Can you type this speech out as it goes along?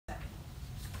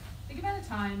that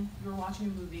time you were watching a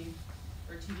movie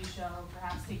or a TV show,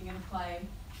 perhaps taking in a play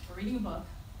or reading a book,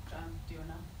 which I'm doing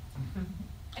now,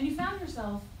 and you found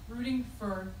yourself rooting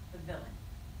for the villain,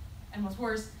 and what's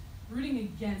worse, rooting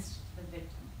against the victim.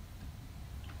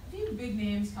 A few big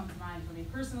names come to mind for me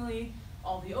personally: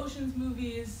 all the Ocean's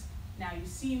movies, Now You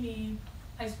See Me,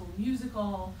 High School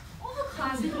Musical, all the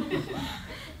classic.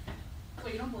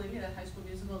 Wait, you don't believe me that High School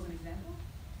Musical is an example?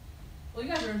 Well,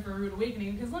 you guys are in for a rude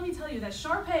awakening, because let me tell you that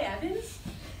Sharpay Evans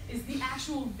is the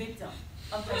actual victim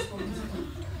of High School Musical.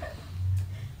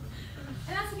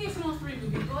 And that's the case in all three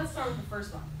movies, but let's start with the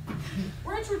first one.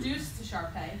 We're introduced to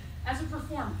Sharpay as a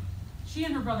performer. She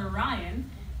and her brother Ryan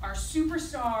are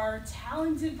superstar,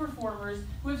 talented performers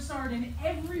who have starred in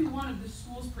every one of the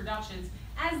school's productions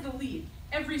as the lead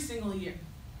every single year.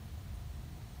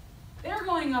 They're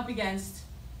going up against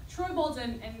Troy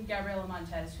Bolton and Gabriela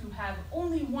Montez, who have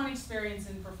only one experience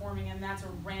in performing, and that's a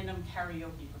random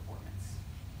karaoke performance.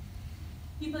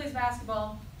 He plays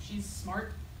basketball, she's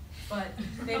smart, but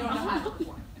they don't know how to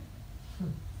perform.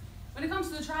 When it comes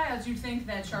to the tryouts, you'd think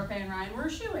that Sharpay and Ryan were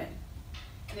a shoo-in.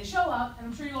 And they show up, and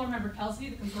I'm sure you all remember Kelsey,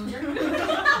 the composer.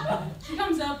 She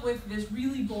comes up with this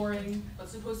really boring, but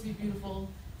supposed to be beautiful,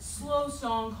 slow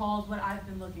song called What I've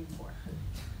Been Looking For.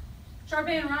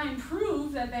 Sharpay and Ryan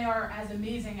prove that they are as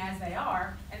amazing as they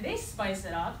are, and they spice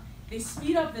it up, they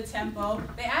speed up the tempo,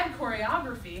 they add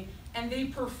choreography, and they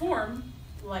perform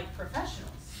like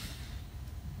professionals.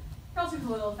 Kelsey's a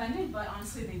little offended, but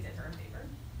honestly they did her a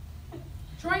favor.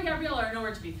 Troy and Gabriella are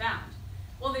nowhere to be found.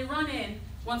 Well, they run in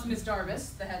once Miss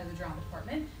Darvis, the head of the drama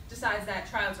department, decides that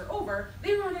tryouts are over.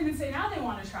 They run in and say now they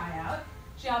want to try out.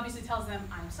 She obviously tells them,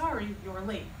 I'm sorry, you're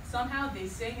late. Somehow they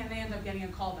sing and they end up getting a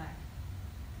callback.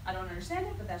 I don't understand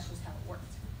it, but that's just how it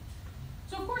worked.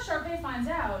 So of course Sharpay finds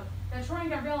out that Troy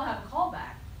and Gabriella have a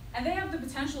callback, and they have the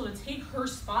potential to take her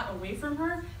spot away from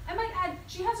her. I might add,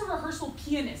 she has a rehearsal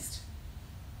pianist.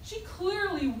 She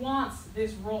clearly wants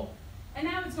this role, and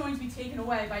now it's going to be taken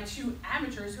away by two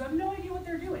amateurs who have no idea what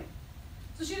they're doing.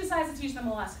 So she decides to teach them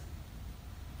a lesson.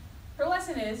 Her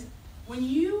lesson is, when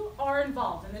you are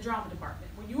involved in the drama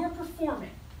department, when you are performing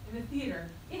in the theater,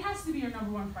 it has to be your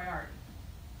 #1 priority.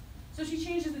 So she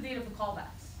changes the date of the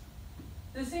callbacks.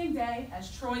 The same day as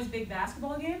Troy's big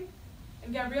basketball game,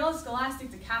 and Gabriella's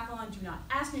scholastic decathlon. Do not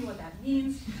ask me what that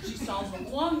means. She solves a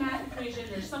long math equation.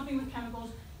 There's something with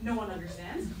chemicals no one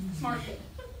understands.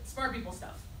 Smart people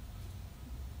stuff.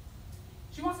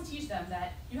 She wants to teach them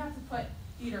that you have to put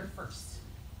theater first,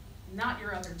 not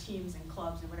your other teams and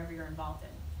clubs and whatever you're involved in.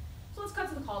 So let's cut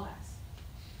to the callbacks.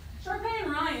 Sharpay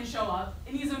and Ryan show up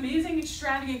in these amazing,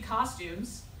 extravagant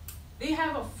costumes. They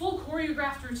have a full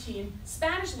choreographed routine,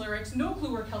 Spanish lyrics, no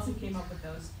clue where Kelsey came up with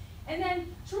those. And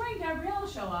then Troy and Gabriella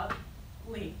show up,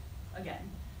 late,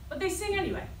 again. But they sing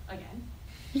anyway, again.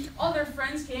 All their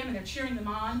friends came and they're cheering them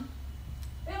on.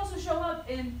 They also show up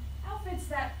in outfits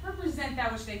that represent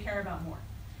that which they care about more.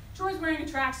 Troy's wearing a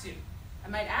tracksuit. I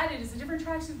might add, it is a different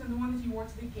tracksuit than the one that he wore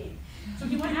to the game. So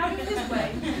he went out of his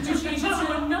way to change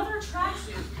into another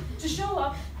tracksuit to show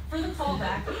up for the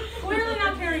callback, clearly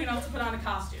not caring enough to put on a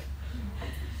costume.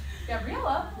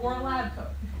 Gabriella wore a lab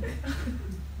coat.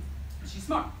 She's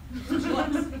smart. She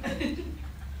looks.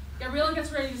 Gabriella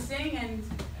gets ready to sing and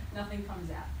nothing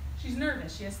comes out. She's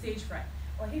nervous. She has stage fright.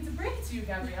 Well, I hate to break it to you,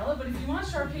 Gabriella, but if you want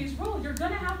Sharpay's role, you're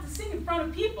going to have to sing in front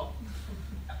of people.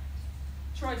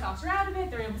 Troy talks her out of it.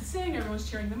 They're able to sing. Everyone's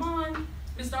cheering them on.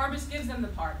 Miss Darvis gives them the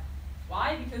part.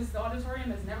 Why? Because the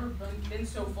auditorium has never been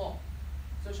so full.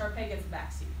 So Sharpay gets the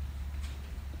back seat.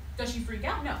 Does she freak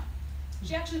out? No.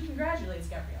 She actually congratulates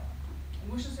Gabriella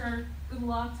and wishes her good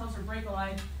luck, tells her break a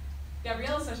leg.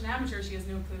 Gabriella's such an amateur, she has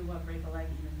no clue what break a leg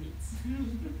even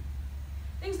means.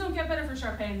 Things don't get better for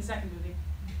Sharpay in the second movie.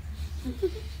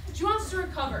 She wants to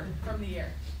recover from the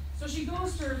year. So she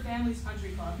goes to her family's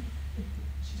country club.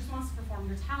 She just wants to perform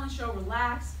her talent show,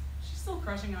 relax. She's still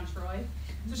crushing on Troy.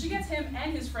 So she gets him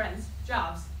and his friends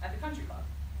jobs at the country club.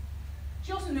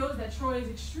 She also knows that Troy is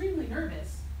extremely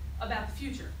nervous about the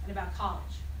future and about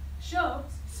college.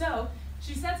 So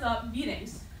she sets up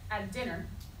meetings at dinner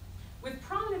with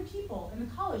prominent people in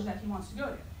the college that he wants to go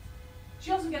to. She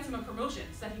also gets him a promotion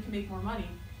so that he can make more money.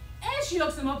 And she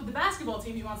hooks him up with the basketball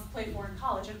team he wants to play for in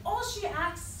college. And all she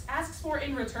asks for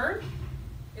in return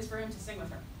is for him to sing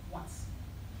with her once.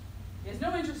 He has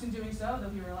no interest in doing so, though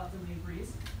he reluctantly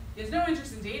agrees. He has no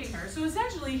interest in dating her, so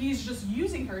essentially he's just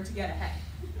using her to get ahead.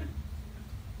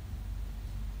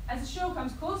 As the show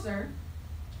comes closer,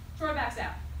 Troy backs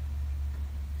out.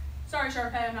 Sorry,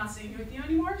 Sharpay, I'm not singing with you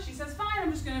anymore. She says, fine,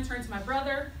 I'm just going to turn to my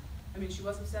brother. I mean, she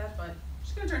was upset, but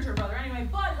she's going to turn to her brother anyway.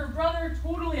 But her brother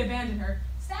totally abandoned her,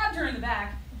 stabbed her in the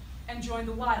back, and joined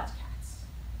the Wildcats.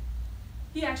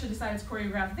 he actually decided to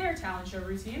choreograph their talent show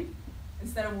routine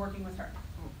instead of working with her.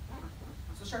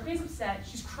 So Sharpay's upset.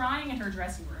 She's crying in her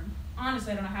dressing room.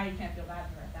 Honestly, I don't know how you can't feel bad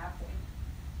for her at that point.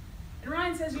 And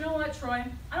Ryan says, you know what, Troy?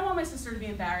 I don't want my sister to be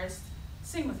embarrassed.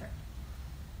 Sing with her.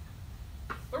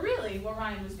 But really, what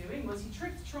Ryan was doing was he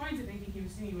tricked Troy into thinking he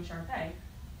was singing with Sharpay.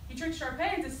 He tricked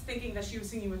Sharpay into thinking that she was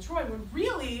singing with Troy, when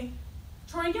really,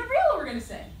 Troy and Gabriella were going to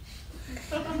sing.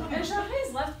 And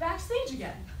Sharpay's left backstage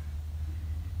again.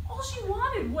 All she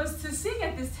wanted was to sing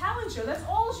at this talent show. That's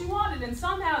all she wanted, and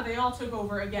somehow they all took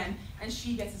over again, and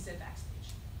she gets to sit backstage.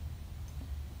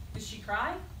 Did she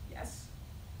cry? Yes.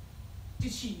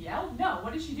 Did she yell? No.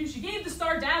 What did she do? She gave the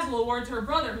Star Dazzle Award to her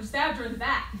brother, who stabbed her in the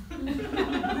back.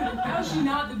 How is she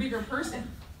not the bigger person?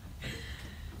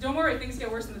 Don't worry, things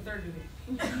get worse in the third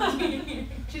movie.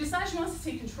 She decides she wants to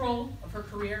take control of her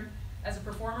career as a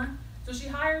performer, so she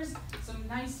hires some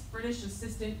nice British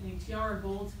assistant named Tiara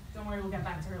Gould. Don't worry, we'll get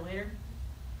back to her later.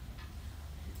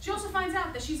 She also finds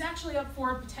out that she's actually up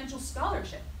for a potential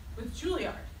scholarship with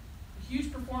Juilliard, a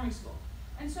huge performing school.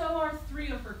 And so are 3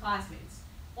 of her classmates,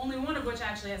 only one of which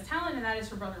actually has talent, and that is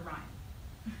her brother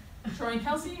Ryan. Troy and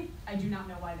Kelsey, I do not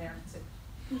know why they are considered.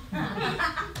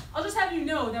 I'll just have you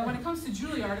know that when it comes to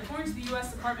Juilliard, according to the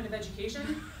US Department of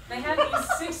Education, they have a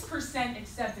 6%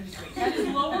 acceptance rate. That is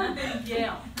lower than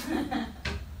Yale.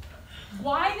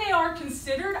 Why they are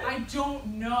considered, I don't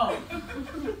know.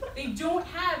 They don't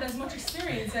have as much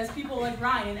experience as people like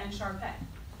Ryan and Sharpay.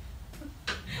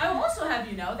 I will also have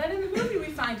you know that in the movie we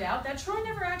find out that Troy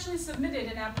never actually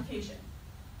submitted an application.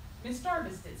 Miss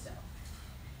Darvis did so.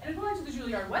 And according to the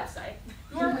Juilliard website,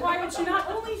 you are required to not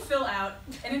only fill out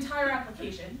an entire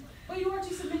application, but you are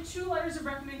to submit 2 letters of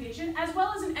recommendation as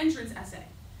well as an entrance essay.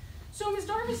 So Miss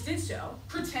Darvis did so,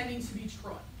 pretending to be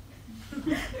Troy.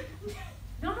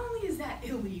 Not only is that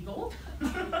illegal,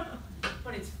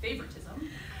 but it's favoritism,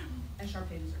 and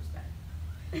Sharpay deserves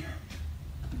better.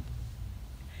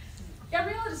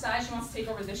 Gabriella decides she wants to take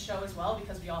over this show as well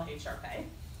because we all hate Sharpay.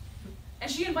 And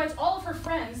she invites all of her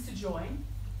friends to join,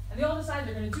 and they all decide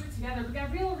they're going to do it together, but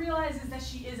Gabriella realizes that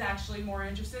she is actually more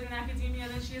interested in academia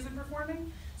than she is in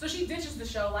performing, so she ditches the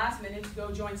show last minute to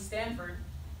go join Stanford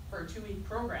for a 2-week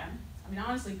program. I mean,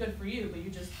 honestly, good for you, but you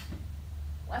just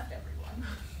left everyone.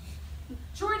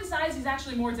 Troy decides he's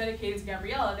actually more dedicated to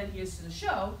Gabriella than he is to the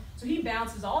show, so he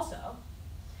bounces also.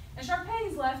 And Sharpay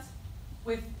is left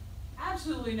with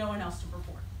absolutely no one else to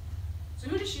perform. So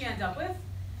who does she end up with?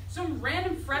 Some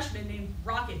random freshman named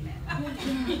Rocket Man.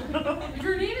 If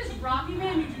your name is Rocket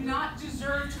Man, you do not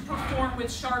deserve to perform with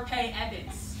Sharpay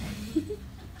Evans.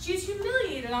 She's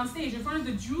humiliated on stage in front of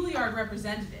the Juilliard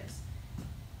representatives.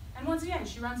 And once again,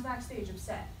 she runs backstage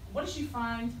upset. What does she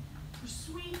find? Her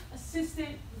sweet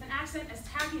assistant with an accent as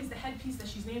tacky as the headpiece that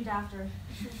she's named after,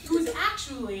 who is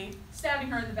actually stabbing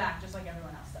her in the back just like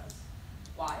everyone else does.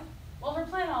 Why? Well, her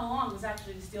plan all along was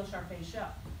actually to steal Sharpay's show.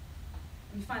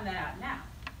 And we find that out now.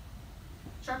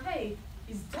 Sharpay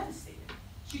is devastated.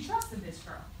 She trusted this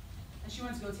girl, and she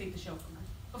wants to go take the show from her.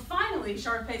 But finally,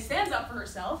 Sharpay stands up for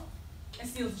herself and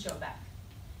steals the show back.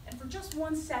 And for just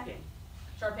 1 second,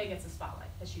 Sharpay gets the spotlight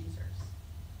that she deserves.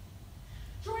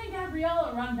 Troy and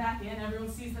Gabriella run back in,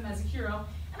 everyone sees them as a hero,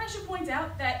 and I should point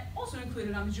out that also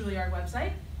included on the Juilliard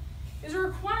website is a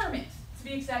requirement to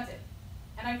be accepted.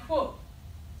 And I quote,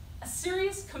 "a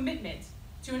serious commitment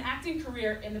to an acting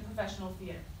career in the professional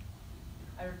theater."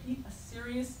 I repeat, a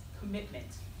serious commitment.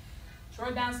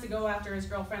 Troy bounced to go after his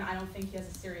girlfriend. I don't think he has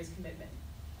a serious commitment.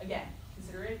 Again,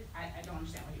 consider it. I don't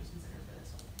understand why he was considered for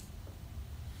this whole thing.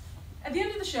 At the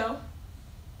end of the show,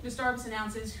 Miss Darvis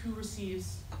announces who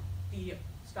receives the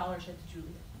scholarship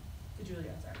to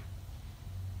Juilliard.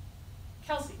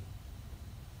 Kelsey.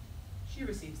 She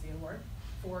receives the award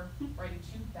for writing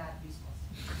 2 bad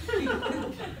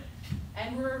musicals.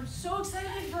 And we're so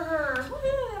excited for her.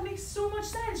 Woo, that makes so much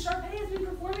sense. Sharpay has been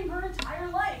performing her entire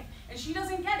life, and she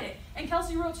doesn't get it. And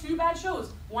Kelsey wrote 2 bad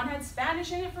shows. One had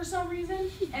Spanish in it for some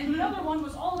reason, and the other one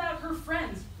was all about her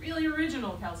friends. Really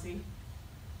original, Kelsey.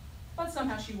 But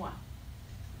somehow she won.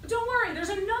 But don't worry, there's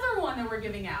another one that we're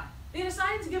giving out. They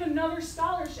decided to give another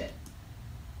scholarship.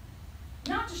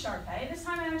 Not to Sharpay. This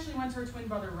time it actually went to her twin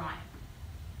brother, Ryan.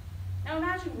 Now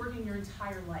imagine working your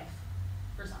entire life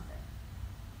for something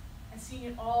and seeing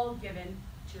it all given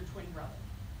to your twin brother.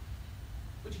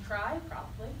 Would you cry?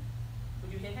 Probably.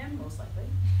 Would you hit him? Most likely.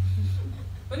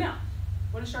 But no.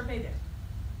 What does Sharpay do?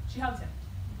 She hugged him,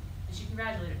 and she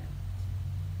congratulated him.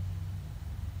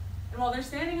 And while they're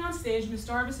standing on stage, Miss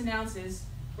Darvis announces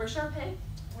where Sharpay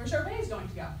is going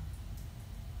to go.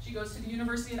 She goes to the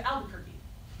University of Albuquerque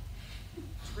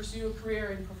to pursue a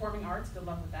career in performing arts, good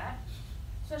luck with that,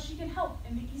 so that she can help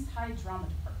in the East High Drama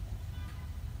Department.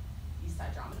 East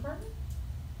Side Drama Department?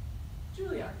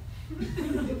 Juilliard.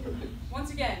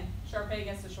 Once again, Sharpay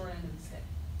gets the short end of the stick.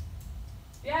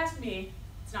 If you ask me,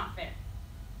 it's not fair.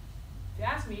 If you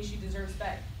ask me, she deserves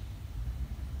better.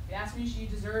 If you ask me, she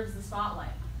deserves the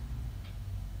spotlight.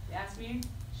 If you ask me,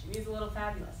 she needs a little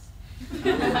fabulous. Is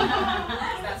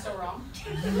that so wrong?